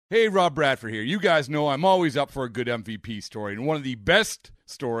Hey, Rob Bradford here. You guys know I'm always up for a good MVP story, and one of the best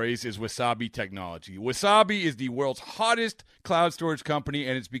stories is Wasabi Technology. Wasabi is the world's hottest cloud storage company,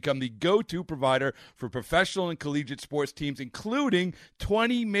 and it's become the go-to provider for professional and collegiate sports teams, including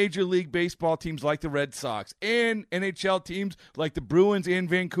 20 Major League Baseball teams like the Red Sox and NHL teams like the Bruins and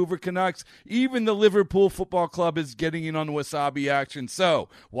Vancouver Canucks. Even the Liverpool Football Club is getting in on the Wasabi action. So,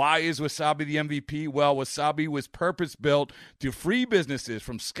 why is Wasabi the MVP? Well, Wasabi was purpose-built to free businesses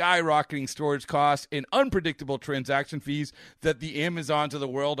from skyrocketing storage costs and unpredictable transaction fees that the Amazons of the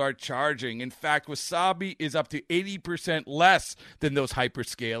world are charging. In fact, Wasabi is up to 80% less than those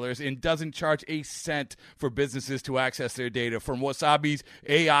hyperscalers and doesn't charge a cent for businesses to access their data. From Wasabi's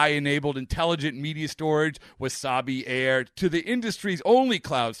AI-enabled intelligent media storage, Wasabi Air, to the industry's only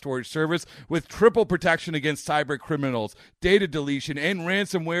cloud storage service with triple protection against cyber criminals, data deletion, and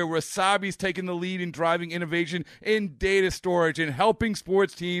ransomware, Wasabi's taken the lead in driving innovation in data storage and helping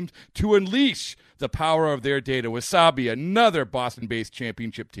sports teams to unleash the power of their data. Wasabi, another Boston-based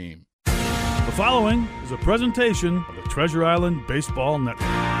championship team. The following is a presentation of the Treasure Island Baseball Network.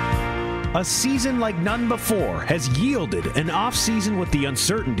 A season like none before has yielded an off-season with the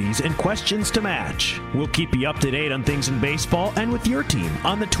uncertainties and questions to match. We'll keep you up to date on things in baseball and with your team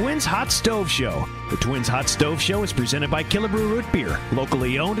on the Twins Hot Stove Show. The Twins Hot Stove Show is presented by Killebrew Root Beer.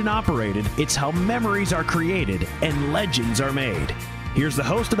 Locally owned and operated, it's how memories are created and legends are made. Here's the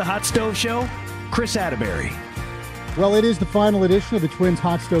host of the Hot Stove Show, Chris Atterbury. Well, it is the final edition of the Twins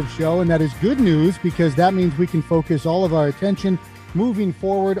Hot Stove Show, and that is good news because that means we can focus all of our attention moving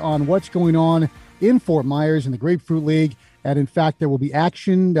forward on what's going on in Fort Myers in the Grapefruit League. And in fact, there will be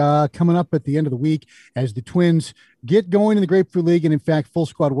action coming up at the end of the week as the Twins get going in the Grapefruit League. And in fact, full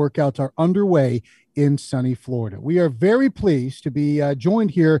squad workouts are underway in sunny Florida. We are very pleased to be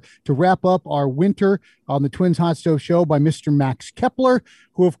joined here to wrap up our winter on the Twins Hot Stove Show by Mr. Max Kepler,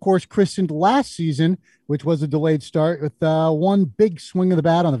 who of course christened last season, which was a delayed start, with one big swing of the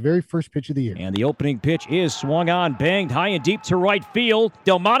bat on the very first pitch of the year. And the opening pitch is swung on, banged high and deep to right field.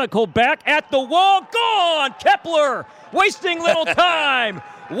 Delmonico back at the wall, gone! Kepler wasting little time.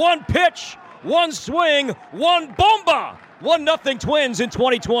 One pitch, one swing, one bomba. 1-0 Twins in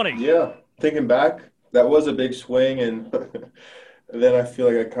 2020. Yeah. Thinking back, that was a big swing, and then I feel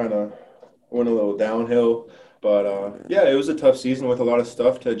like I kind of went a little downhill. But, yeah, it was a tough season with a lot of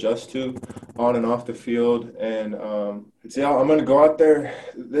stuff to adjust to on and off the field. And, I'm going to go out there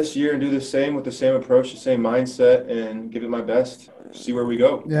this year and do the same with the same approach, the same mindset, and give it my best, see where we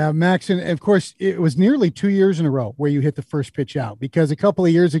go. Yeah, Max, and of course, it was nearly 2 years in a row where you hit the first pitch out, because a couple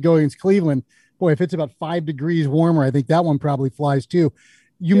of years ago against Cleveland, boy, if it's about 5 degrees warmer, I think that one probably flies too.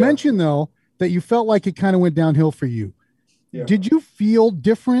 You mentioned, though, that you felt like it kind of went downhill for you. Yeah. Did you feel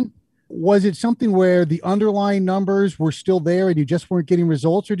different? Was it something where the underlying numbers were still there and you just weren't getting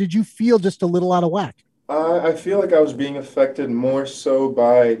results, or did you feel just a little out of whack? I feel like I was being affected more so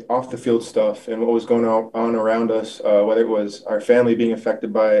by off-the-field stuff and what was going on around us, whether it was our family being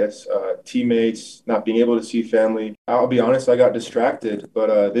affected by it, teammates not being able to see family. I'll be honest, I got distracted.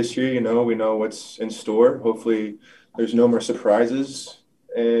 But this year, we know what's in store. Hopefully there's no more surprises,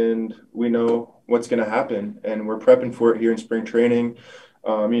 and we know what's going to happen, and we're prepping for it here in spring training,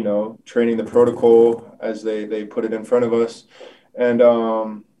 training the protocol as they put it in front of us. And,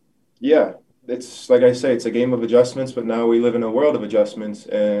 it's like I say, it's a game of adjustments, but now we live in a world of adjustments,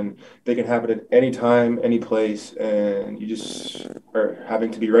 and they can happen at any time, any place, and you just are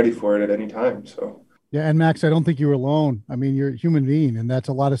having to be ready for it at any time. So. Yeah, and Max, I don't think you're alone. I mean, you're a human being, and that's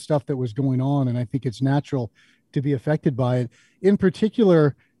a lot of stuff that was going on, and I think it's natural to be affected by it. In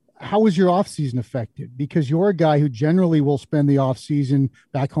particular, how was your off-season affected? Because you're a guy who generally will spend the off-season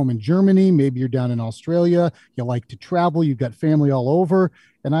back home in Germany. Maybe you're down in Australia. You like to travel. You've got family all over.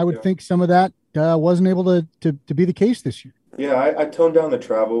 And I would think some of that wasn't able to be the case this year. Yeah, I toned down the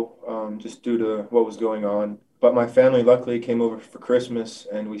travel just due to what was going on. But my family luckily came over for Christmas,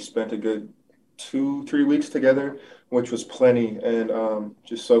 and we spent a good 2-3 weeks together, which was plenty, and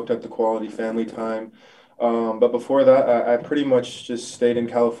just soaked up the quality family time. But before that, I pretty much just stayed in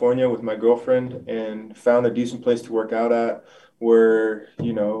California with my girlfriend and found a decent place to work out at where,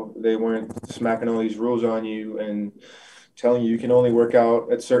 they weren't smacking all these rules on you and telling you can only work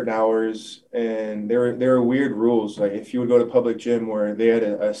out at certain hours. And there were weird rules. Like if you would go to public gym where they had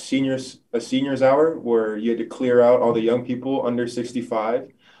a seniors hour where you had to clear out all the young people under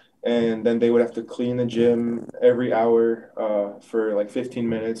 65. And then they would have to clean the gym every hour for like 15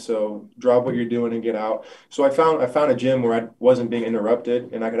 minutes. So drop what you're doing and get out. So I found a gym where I wasn't being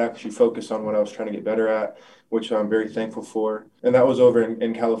interrupted and I could actually focus on what I was trying to get better at, which I'm very thankful for. And that was over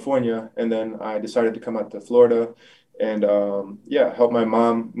in California. And then I decided to come out to Florida and yeah, help my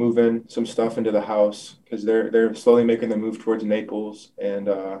mom move in some stuff into the house because they're slowly making the move towards Naples. And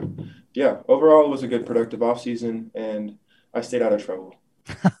yeah, overall it was a good productive off season, and I stayed out of trouble.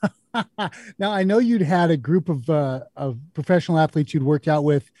 Now, I know you'd had a group of professional athletes you'd worked out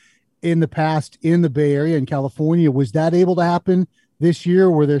with in the past in the Bay Area in California. Was that able to happen this year?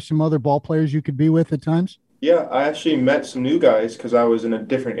 Were there some other ball players you could be with at times? Yeah, I actually met some new guys because I was in a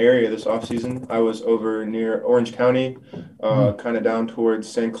different area this off season. I was over near Orange County, Mm. kind of down towards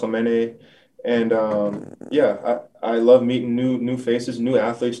San Clemente, and yeah, I love meeting new faces, new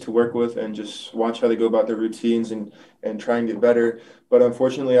athletes to work with, and just watch how they go about their routines and try and get better. But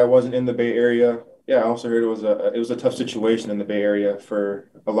unfortunately, I wasn't in the Bay Area. Yeah, I also heard it was a tough situation in the Bay Area for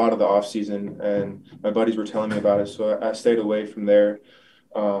a lot of the off season, and my buddies were telling me about it, so I stayed away from there.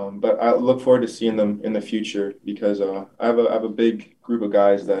 But I look forward to seeing them in the future because I have a big group of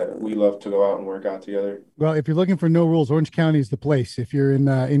guys that we love to go out and work out together. Well, if you're looking for no rules, Orange County is the place. If you're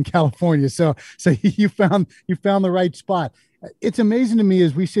in California, so you found the right spot. It's amazing to me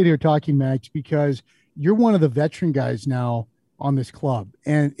as we sit here talking, Max, because you're one of the veteran guys now on this club,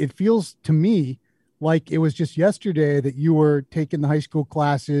 and it feels to me like it was just yesterday that you were taking the high school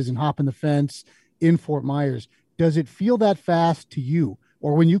classes and hopping the fence in Fort Myers. Does it feel that fast to you,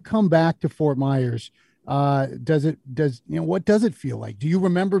 or when you come back to Fort Myers? What does it feel like? Do you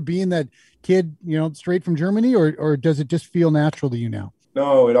remember being that kid, straight from Germany, or does it just feel natural to you now?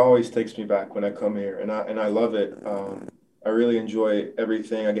 No, it always takes me back when I come here, and I love it. I really enjoy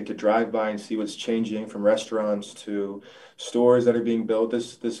everything. I get to drive by and see what's changing from restaurants to stores that are being built.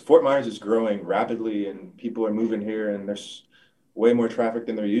 This Fort Myers is growing rapidly, and people are moving here, and there's way more traffic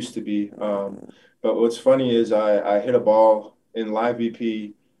than there used to be. But what's funny is I hit a ball in live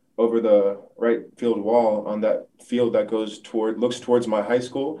BP over the right field wall on that field that looks towards my high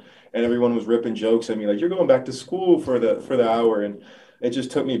school, and everyone was ripping jokes at me like, "You're going back to school for the hour," and it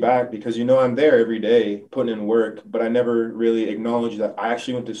just took me back because I'm there every day putting in work, but I never really acknowledged that I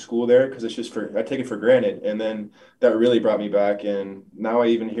actually went to school there because I take it for granted, and then that really brought me back, and now I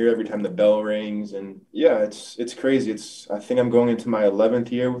even hear every time the bell rings, and yeah, it's crazy. I think I'm going into my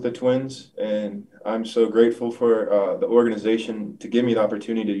 11th year with the Twins, and I'm so grateful for the organization to give me the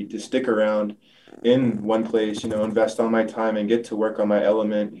opportunity to stick around in one place, invest all my time and get to work on my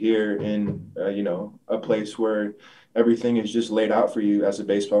element here in a place where everything is just laid out for you as a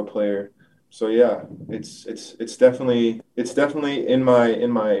baseball player. So yeah, it's definitely in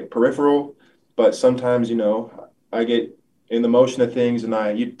my peripheral, but sometimes I get in the motion of things,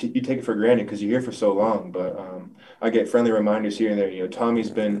 and you take it for granted because you're here for so long. But I get friendly reminders here and there. Tommy's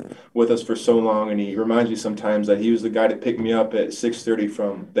been with us for so long, and he reminds me sometimes that he was the guy that picked me up at 6:30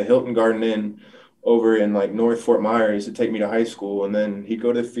 from the Hilton Garden Inn over in like North Fort Myers to take me to high school, and then he'd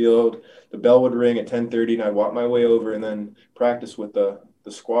go to the field. The bell would ring at 10:30, and I'd walk my way over and then practice with the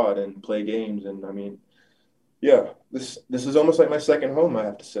squad and play games. And I mean, yeah, this is almost like my second home, I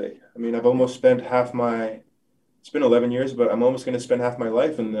have to say. I mean, I've almost spent it's been 11 years, but I'm almost going to spend half my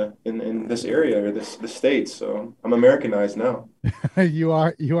life in this area or the States. So I'm Americanized now. You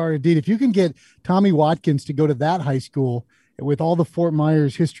are indeed. If you can get Tommy Watkins to go to that high school with all the Fort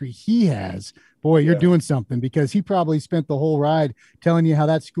Myers history he has, boy, you're Yeah. doing something, because he probably spent the whole ride telling you how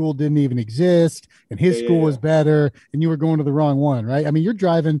that school didn't even exist and his Yeah, yeah, school yeah. was better and you were going to the wrong one, right? I mean, you're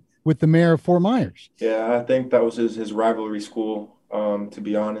driving with the mayor of Fort Myers. Yeah, I think that was his rivalry school, to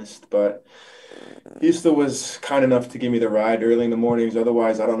be honest. But he still was kind enough to give me the ride early in the mornings.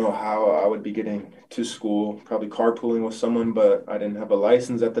 Otherwise, I don't know how I would be getting to school. Probably carpooling with someone, but I didn't have a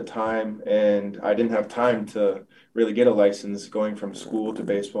license at the time, and I didn't have time to really get a license going from school to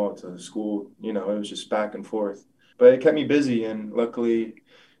baseball to school. It was just back and forth. But it kept me busy, and luckily,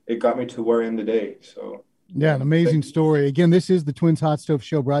 it got me to where I am today. So, Yeah, an amazing story. Again, this is the Twins Hot Stove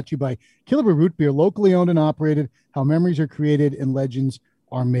Show, brought to you by Killebrew Root Beer, locally owned and operated, how memories are created and legends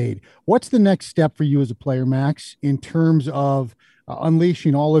are made. What's the next step for you as a player, Max, in terms of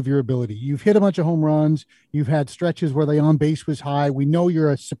unleashing all of your ability? You've hit a bunch of home runs. You've had stretches where the on base was high. We know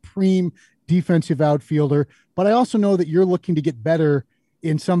you're a supreme defensive outfielder, but I also know that you're looking to get better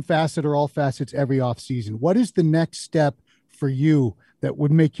in some facet or all facets every offseason. What is the next step for you that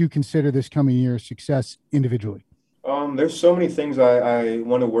would make you consider this coming year a success individually? There's so many things I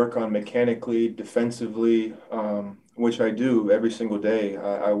want to work on mechanically, defensively, which I do every single day.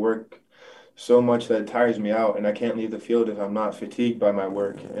 I work so much that it tires me out, and I can't leave the field if I'm not fatigued by my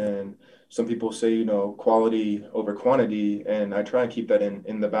work. And some people say, quality over quantity, and I try and keep that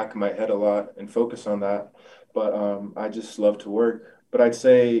in the back of my head a lot and focus on that. But I just love to work. But I'd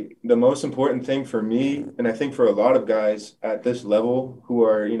say the most important thing for me, and I think for a lot of guys at this level who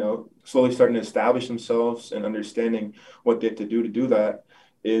are, slowly starting to establish themselves and understanding what they have to do that,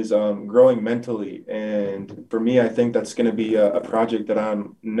 is growing mentally. And for me, I think that's going to be a project that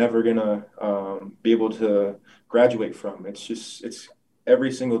I'm never going to be able to graduate from. It's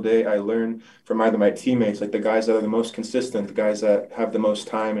every single day I learn from either my teammates, like the guys that are the most consistent, the guys that have the most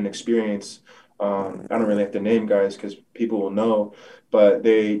time and experience. I don't really have to name guys because people will know, but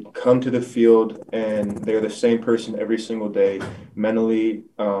they come to the field and they're the same person every single day, mentally,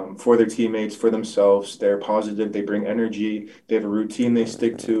 for their teammates, for themselves. They're positive, they bring energy, they have a routine they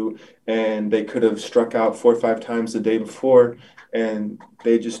stick to, and they could have struck out 4 or 5 times the day before, and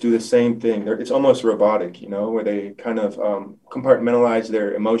they just do the same thing. It's almost robotic, where they kind of compartmentalize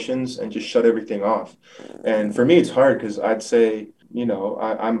their emotions and just shut everything off. And for me, it's hard because I'd say,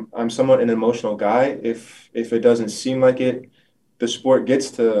 I'm somewhat an emotional guy. If it doesn't seem like it, the sport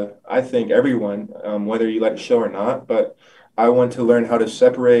gets to, I think, everyone, whether you let it show or not. But I want to learn how to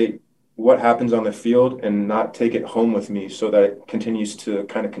separate what happens on the field and not take it home with me so that it continues to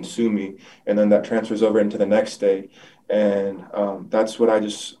kind of consume me. And then that transfers over into the next day. And that's what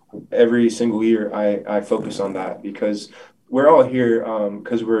every single year I focus on that, because we're all here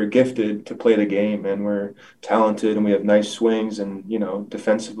because we're gifted to play the game and we're talented and we have nice swings and,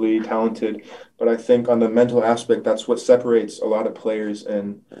 defensively talented. But I think on the mental aspect, that's what separates a lot of players.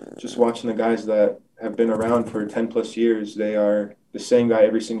 And just watching the guys that have been around for 10 plus years, they are the same guy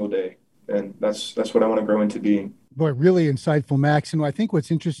every single day. And that's what I want to grow into being. Boy, really insightful, Max. And I think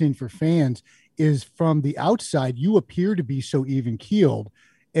what's interesting for fans is from the outside, you appear to be so even keeled.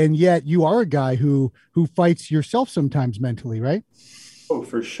 And yet you are a guy who fights yourself sometimes mentally, right? Oh,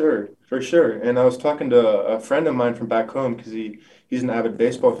 for sure. For sure. And I was talking to a friend of mine from back home because he's an avid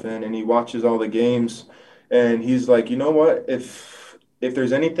baseball fan and he watches all the games. And he's like, you know what? If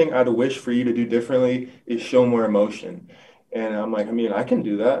there's anything I'd wish for you to do differently is show more emotion. And I'm like, I can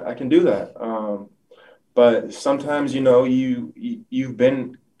do that. I can do that. But sometimes, you've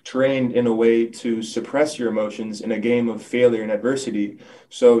been trained in a way to suppress your emotions in a game of failure and adversity,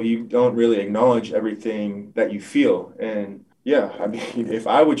 so you don't really acknowledge everything that you feel. And yeah, if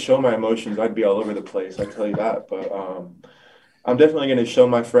I would show my emotions, I'd be all over the place, I tell you that. But I'm definitely going to show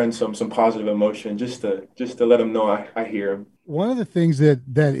my friends some positive emotion just to let them know I hear them. One of the things that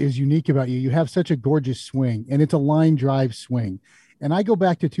is unique about you have such a gorgeous swing, and it's a line drive swing. And I go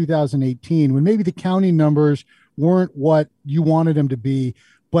back to 2018 when maybe the counting numbers weren't what you wanted them to be,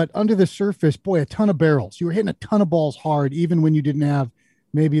 but under the surface, boy, a ton of barrels. You were hitting a ton of balls hard, even when you didn't have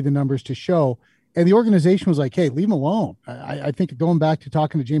maybe the numbers to show. And the organization was like, hey, leave him alone. I think going back to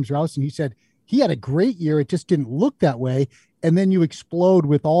talking to James Rowson, he said he had a great year. It just didn't look that way. And then you explode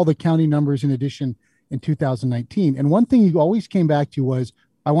with all the county numbers in addition in 2019. And one thing you always came back to was,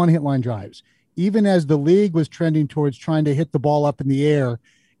 I want to hit line drives. Even as the league was trending towards trying to hit the ball up in the air,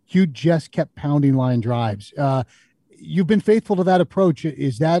 you just kept pounding line drives. You've been faithful to that approach.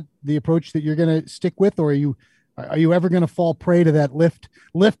 Is that the approach that you're going to stick with, or are you ever going to fall prey to that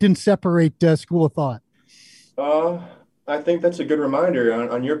lift and separate school of thought? I think that's a good reminder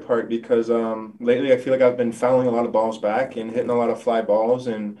on your part, because lately I feel like I've been fouling a lot of balls back and hitting a lot of fly balls,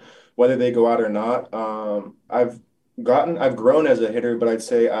 and whether they go out or not, I've grown as a hitter, but I'd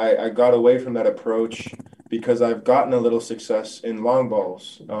say I got away from that approach because I've gotten a little success in long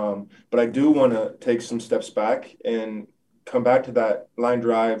balls. But I do want to take some steps back and come back to that line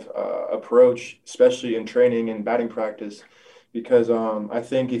drive approach, especially in training and batting practice, because I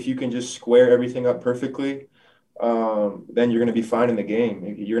think if you can just square everything up perfectly, then you're going to be fine in the game.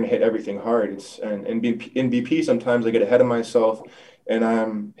 You're going to hit everything hard. And in BP, sometimes I get ahead of myself, and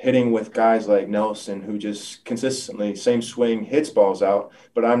I'm hitting with guys like Nelson, who just consistently, same swing, hits balls out,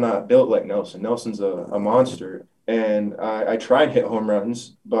 but I'm not built like Nelson. Nelson's a monster. And I try and hit home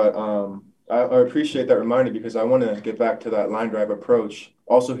runs, but I appreciate that reminder, because I want to get back to that line drive approach.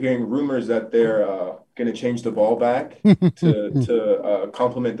 Also hearing rumors that they're going to change the ball back to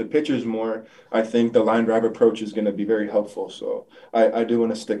complement the pitchers more. I think the line drive approach is going to be very helpful. So I do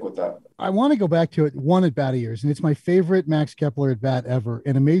want to stick with that. I want to go back to it, one at bat of yours, and it's my favorite Max Kepler at bat ever.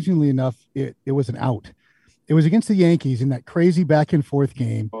 And amazingly enough, it was an out. It was against the Yankees in that crazy back and forth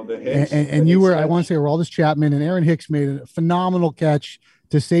game. Oh, the Hicks, and you were, I want to say, Aroldis Chapman and Aaron Hicks made a phenomenal catch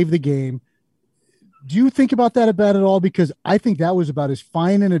to save the game. Do you think about that at bat at all? Because I think that was about as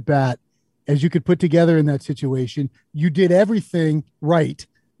fine an at bat as you could put together in that situation. You did everything right.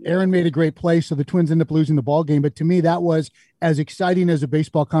 Aaron made a great play, so the Twins ended up losing the ball game. But to me, that was as exciting as a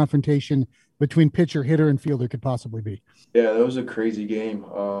baseball confrontation between pitcher, hitter, and fielder could possibly be. Yeah, that was a crazy game.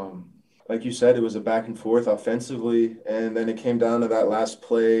 like you said, it was a back and forth offensively, and then it came down to that last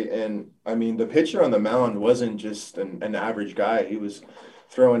play. And I mean, the pitcher on the mound wasn't just an average guy. He was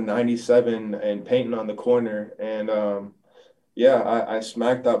throwing 97 and painting on the corner. And yeah, I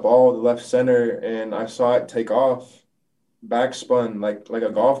smacked that ball to left center, and I saw it take off, backspun like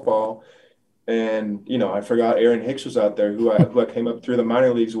a golf ball. And, I forgot Aaron Hicks was out there, who I came up through the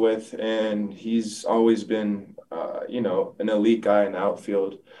minor leagues with, and he's always been, an elite guy in the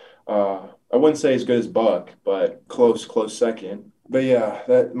outfield. I wouldn't say as good as Buck, but close second. But yeah,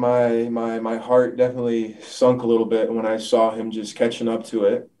 that my heart definitely sunk a little bit when I saw him just catching up to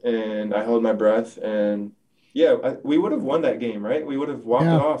it, and I held my breath. And yeah, we would have won that game, right? We would have walked it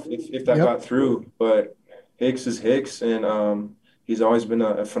off if that got through. But Hicks is Hicks, and he's always been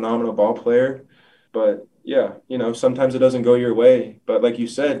a phenomenal ball player. But yeah, sometimes it doesn't go your way. But like you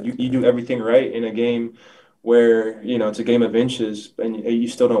said, you do everything right in a game where, it's a game of inches and you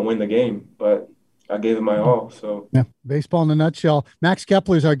still don't win the game. But I gave it my all. So yeah, baseball in a nutshell. Max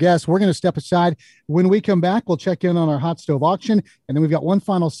Kepler is our guest. We're going to step aside. When we come back, we'll check in on our hot stove auction. And then we've got one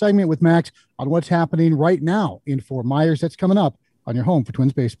final segment with Max on what's happening right now in Fort Myers. That's coming up on your home for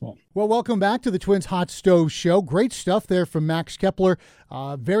Twins baseball. Well, welcome back to the Twins Hot Stove Show. Great stuff there from Max Kepler.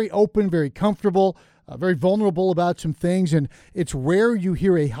 Very open, very comfortable, very vulnerable about some things. And it's rare you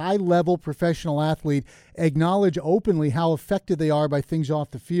hear a high-level professional athlete acknowledge openly how affected they are by things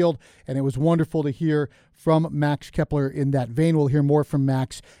off the field. And it was wonderful to hear from Max Kepler in that vein. We'll hear more from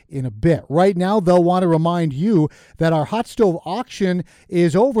Max in a bit. Right now, they'll want to remind you that our hot stove auction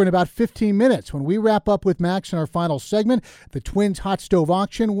is over in about 15 minutes. When we wrap up with Max in our final segment, the Twins hot stove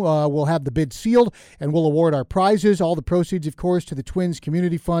auction will have the bid sealed, and we'll award our prizes. All the proceeds, of course, to the Twins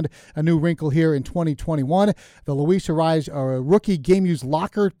Community Fund, a new wrinkle here in 2021. The Luis Arraez rookie game used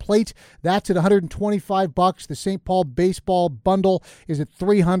locker plate, that's at $125. The St. Paul baseball bundle is at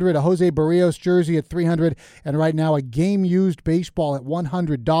 $300. A Jose Barrios jersey at $300. And right now, a game-used baseball at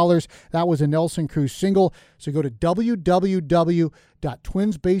 $100. That was a Nelson Cruz single. So go to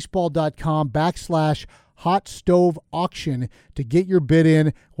www.twinsbaseball.com/hot stove auction to get your bid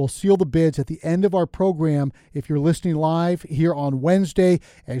in. We'll seal the bids at the end of our program. If you're listening live here on Wednesday,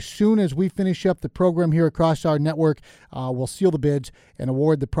 as soon as we finish up the program here across our network, we'll seal the bids and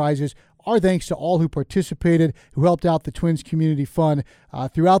award the prizes. Our thanks to all who participated, who helped out the Twins Community Fund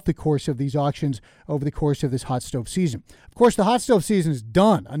throughout the course of these auctions over the course of this hot stove season. Of course, the hot stove season is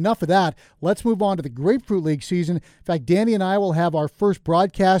done. Enough of that. Let's move on to the Grapefruit League season. In fact, Danny and I will have our first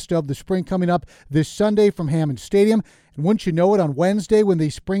broadcast of the spring coming up this Sunday from Hammond Stadium. And wouldn't you know it, on Wednesday when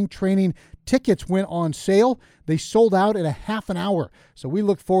the spring training tickets went on sale, they sold out in a half an hour. So we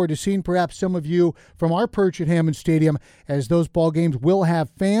look forward to seeing perhaps some of you from our perch at Hammond Stadium, as those ball games will have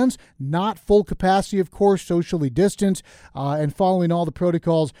fans, not full capacity, of course, socially distanced, and following all the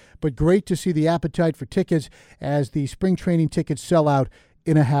protocols, but great to see the appetite for tickets as the spring training tickets sell out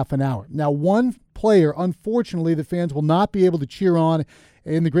in a half an hour. Now, one player, unfortunately, the fans will not be able to cheer on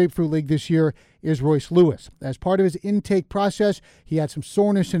in the Grapefruit League this year is Royce Lewis. As part of his intake process, he had some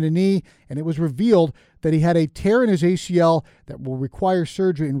soreness in the knee, and it was revealed that he had a tear in his ACL that will require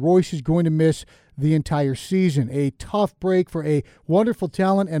surgery, and Royce is going to miss the entire season. A tough break for a wonderful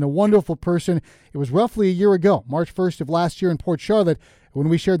talent and a wonderful person. It was roughly a year ago, March 1st of last year in Port Charlotte, when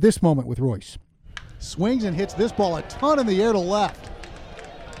we shared this moment with Royce. Swings and hits this ball a ton in the air to left.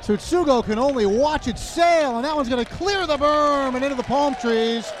 Tsutsugo can only watch it sail, and that one's going to clear the berm and into the palm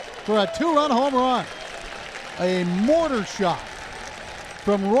trees for a two-run home run. A mortar shot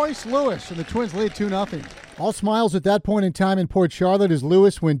from Royce Lewis, and the Twins lead 2-0. All smiles at that point in time in Port Charlotte as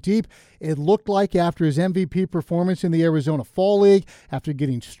Lewis went deep. It looked like after his MVP performance in the Arizona Fall League, after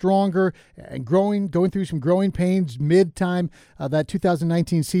getting stronger and going through some growing pains mid-time that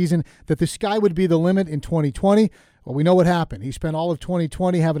 2019 season, that the sky would be the limit in 2020. Well, we know what happened. He spent all of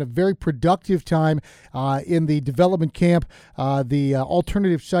 2020 having a very productive time in the development camp, the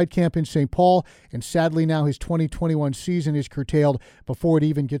alternative site camp in St. Paul, and sadly now his 2021 season is curtailed before it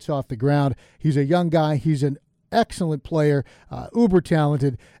even gets off the ground. He's a young guy. He's an excellent player, uber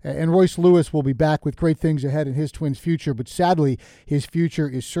talented, and Royce Lewis will be back with great things ahead in his Twins future, but sadly his future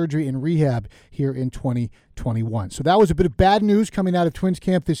is surgery and rehab here in 2021. So that was a bit of bad news coming out of Twins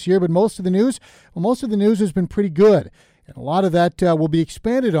camp this year, but most of the news has been pretty good. And a lot of that will be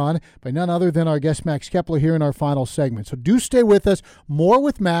expanded on by none other than our guest Max Kepler here in our final segment. So do stay with us. More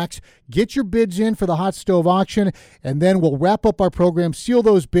with Max. Get your bids in for the hot stove auction, and then we'll wrap up our program, seal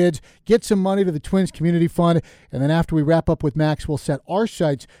those bids, get some money to the Twins Community Fund, and then after we wrap up with Max, we'll set our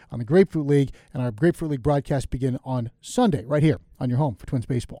sights on the Grapefruit League, and our Grapefruit League broadcast begin on Sunday right here on your home for Twins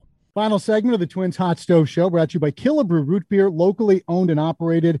baseball. Final segment of the Twins Hot Stove Show brought to you by Killebrew Root Beer, locally owned and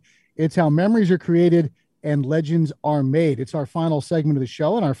operated It's how memories are created and legends are made. It's our final segment of the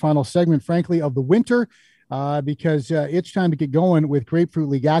show and our final segment, frankly, of the winter, because it's time to get going with Grapefruit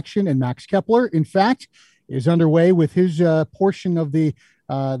League action. And Max Kepler, in fact, is underway with his portion of the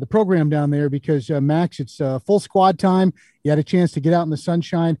program down there because, Max, it's full squad time. You had a chance to get out in the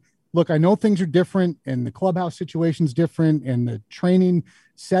sunshine. Look, I know things are different and the clubhouse situation is different and the training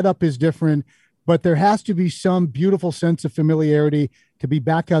setup is different, but there has to be some beautiful sense of familiarity to be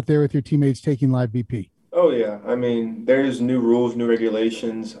back out there with your teammates taking live BP. Oh yeah, I mean, there's new rules, new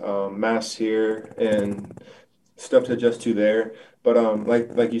regulations, masks here, and stuff to adjust to there. But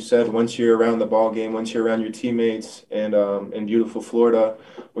like you said, once you're around the ball game, once you're around your teammates, and in beautiful Florida,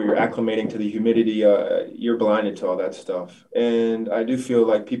 where you're acclimating to the humidity, you're blinded to all that stuff. And I do feel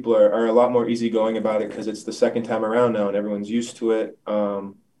like people are a lot more easygoing about it because it's the second time around now, and everyone's used to it.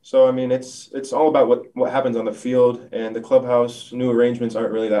 So I mean, it's all about what happens on the field, and the clubhouse new arrangements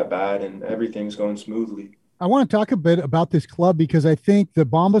aren't really that bad, and everything's going smoothly. I want to talk a bit about this club because I think the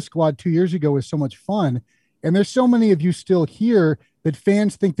Bomba Squad 2 years ago was so much fun. And there's so many of you still here that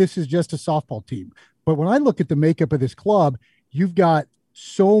fans think this is just a softball team. But when I look at the makeup of this club, you've got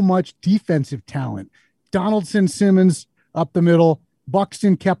so much defensive talent. Donaldson, Simmons up the middle,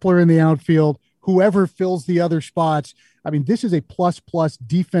 Buxton, Kepler in the outfield, whoever fills the other spots. I mean, this is a plus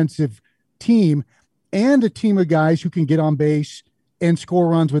defensive team and a team of guys who can get on base and score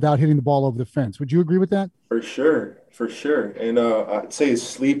runs without hitting the ball over the fence. Would you agree with that? For sure. And I'd say his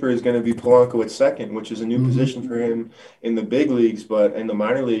sleeper is going to be Polanco at second, which is a new position for him in the big leagues. But in the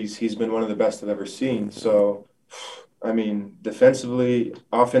minor leagues, he's been one of the best I've ever seen. So, I mean, defensively,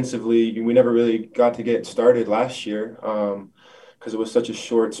 offensively, we never really got to get started last year because it was such a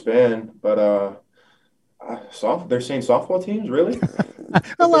short span. But they're saying softball teams, really?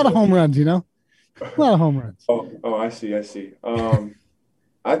 A lot of home runs, a lot of home runs. Oh, I see.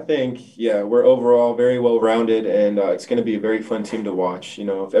 I think, yeah, we're overall very well-rounded, and it's going to be a very fun team to watch.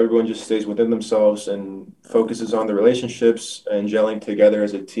 If everyone just stays within themselves and focuses on the relationships and gelling together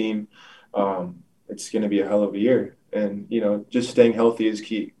as a team, it's going to be a hell of a year. And, just staying healthy is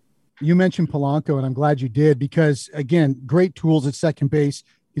key. You mentioned Polanco, and I'm glad you did because, again, great tools at second base.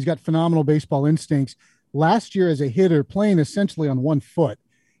 He's got phenomenal baseball instincts. Last year as a hitter, playing essentially on one foot,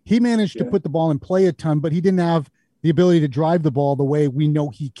 he managed to put the ball in play a ton, but he didn't have the ability to drive the ball the way we know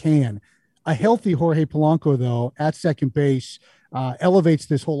he can. A healthy Jorge Polanco, though, at second base elevates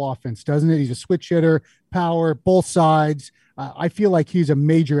this whole offense, doesn't it? He's a switch hitter, power, both sides. I feel like he's a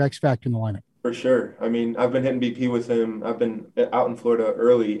major X factor in the lineup. For sure. I mean, I've been hitting BP with him. I've been out in Florida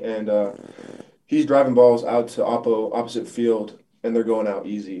early, and he's driving balls out to opposite field, and they're going out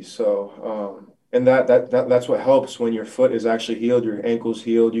easy. So, and that's what helps when your foot is actually healed, your ankle's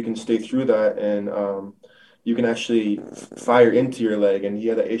healed. You can stay through that, and you can actually fire into your leg. And he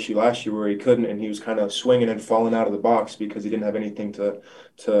had that issue last year where he couldn't, and he was kind of swinging and falling out of the box because he didn't have anything to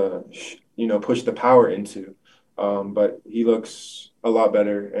push the power into. But he looks a lot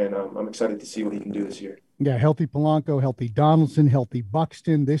better, and I'm excited to see what he can do this year. Yeah, healthy Polanco, healthy Donaldson, healthy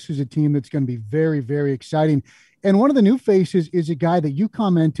Buxton. This is a team that's going to be very, very exciting. And one of the new faces is a guy that you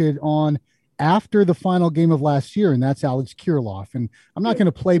commented on after the final game of last year, and that's Alex Kirilloff. And I'm not going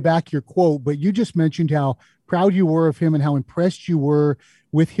to play back your quote, but you just mentioned how proud you were of him and how impressed you were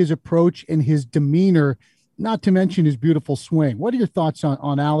with his approach and his demeanor, not to mention his beautiful swing. What are your thoughts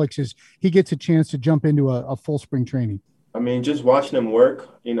on Alex as he gets a chance to jump into a full spring training? I mean, just watching him work,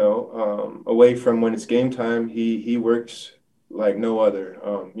 away from when it's game time, he works like no other.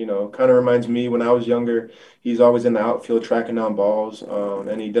 Kind of reminds me when I was younger, he's always in the outfield tracking down balls,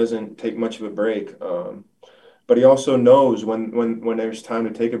 and he doesn't take much of a break. But he also knows when there's time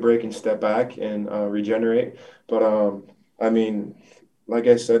to take a break and step back and regenerate. But, I mean, like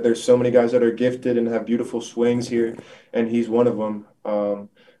I said, there's so many guys that are gifted and have beautiful swings here, and he's one of them.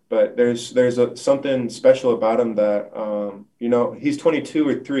 But there's something special about him that, he's 22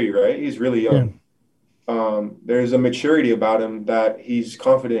 or 3, right? He's really young. Yeah. There's a maturity about him that he's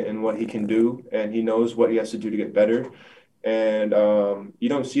confident in what he can do, and he knows what he has to do to get better. And you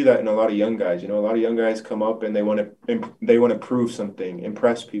don't see that in a lot of young guys. A lot of young guys come up and they want to prove something,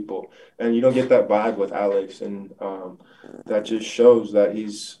 impress people, and you don't get that vibe with Alex. And that just shows that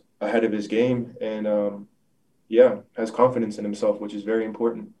he's ahead of his game and has confidence in himself, which is very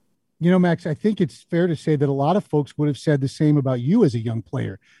important. Max, I think it's fair to say that a lot of folks would have said the same about you as a young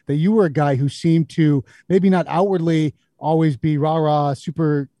player, that you were a guy who seemed to maybe not outwardly always be rah-rah,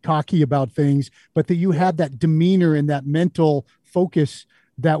 super cocky about things, but that you had that demeanor and that mental focus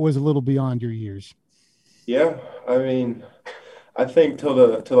that was a little beyond your years. Yeah, I mean, I think till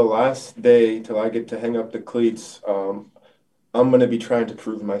the last day, till I get to hang up the cleats, I'm going to be trying to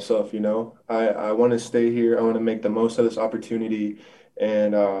prove myself, you know. I want to stay here. I want to make the most of this opportunity.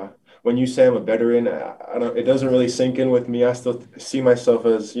 And when you say I'm a veteran, I don't, it doesn't really sink in with me. I still see myself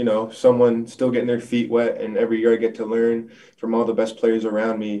as, you know, someone still getting their feet wet. And every year I get to learn from all the best players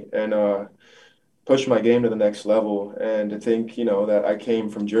around me and push my game to the next level. And to think, you know, that I came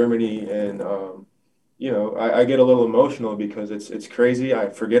from Germany and, you know, I get a little emotional because it's crazy. I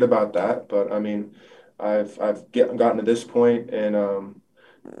forget about that. But I mean, gotten to this point, and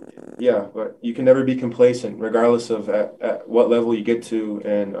yeah, but you can never be complacent, regardless of at what level you get to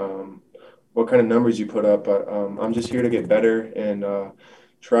and what kind of numbers you put up. But I'm just here to get better and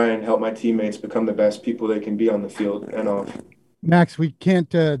try and help my teammates become the best people they can be on the field and off. Max, we can't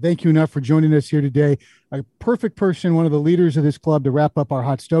thank you enough for joining us here today. A perfect person, one of the leaders of this club, to wrap up our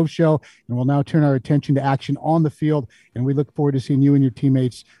Hot Stove Show. And we'll now turn our attention to action on the field. And we look forward to seeing you and your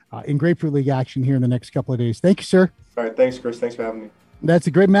teammates in Grapefruit League action here in the next couple of days. Thank you, sir. All right. Thanks, Chris. Thanks for having me. That's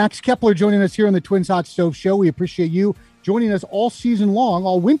a great Max Kepler joining us here on the Twins Hot Stove Show. We appreciate you joining us all season long,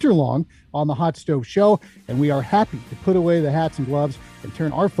 all winter long on the Hot Stove Show. And we are happy to put away the hats and gloves and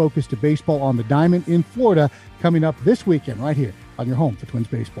turn our focus to baseball on the diamond in Florida coming up this weekend right here on your home for Twins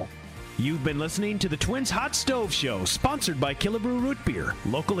baseball. You've been listening to the Twins Hot Stove Show, sponsored by Killebrew Root Beer.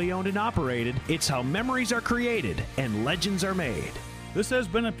 Locally owned and operated, it's how memories are created and legends are made. This has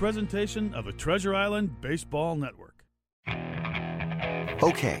been a presentation of the Treasure Island Baseball Network.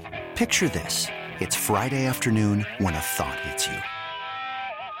 Okay, picture this. It's Friday afternoon when a thought hits you.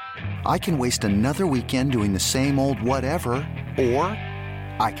 I can waste another weekend doing the same old whatever, or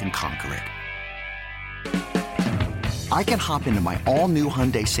I can conquer it. I can hop into my all-new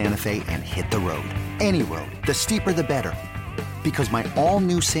Hyundai Santa Fe and hit the road. Any road. The steeper, the better. Because my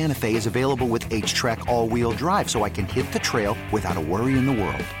all-new Santa Fe is available with H-Track all-wheel drive, so I can hit the trail without a worry in the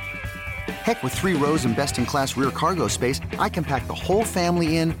world. Heck, with 3 rows and best-in-class rear cargo space, I can pack the whole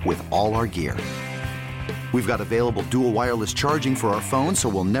family in with all our gear. We've got available dual wireless charging for our phones, so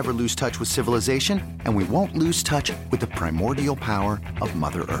we'll never lose touch with civilization, and we won't lose touch with the primordial power of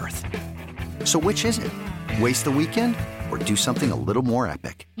Mother Earth. So which is it? Waste the weekend or do something a little more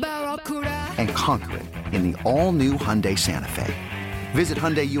epic? And conquer it in the all-new Hyundai Santa Fe. Visit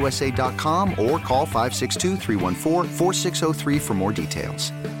HyundaiUSA.com or call 562-314-4603 for more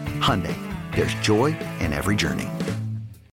details. Hyundai, there's joy in every journey.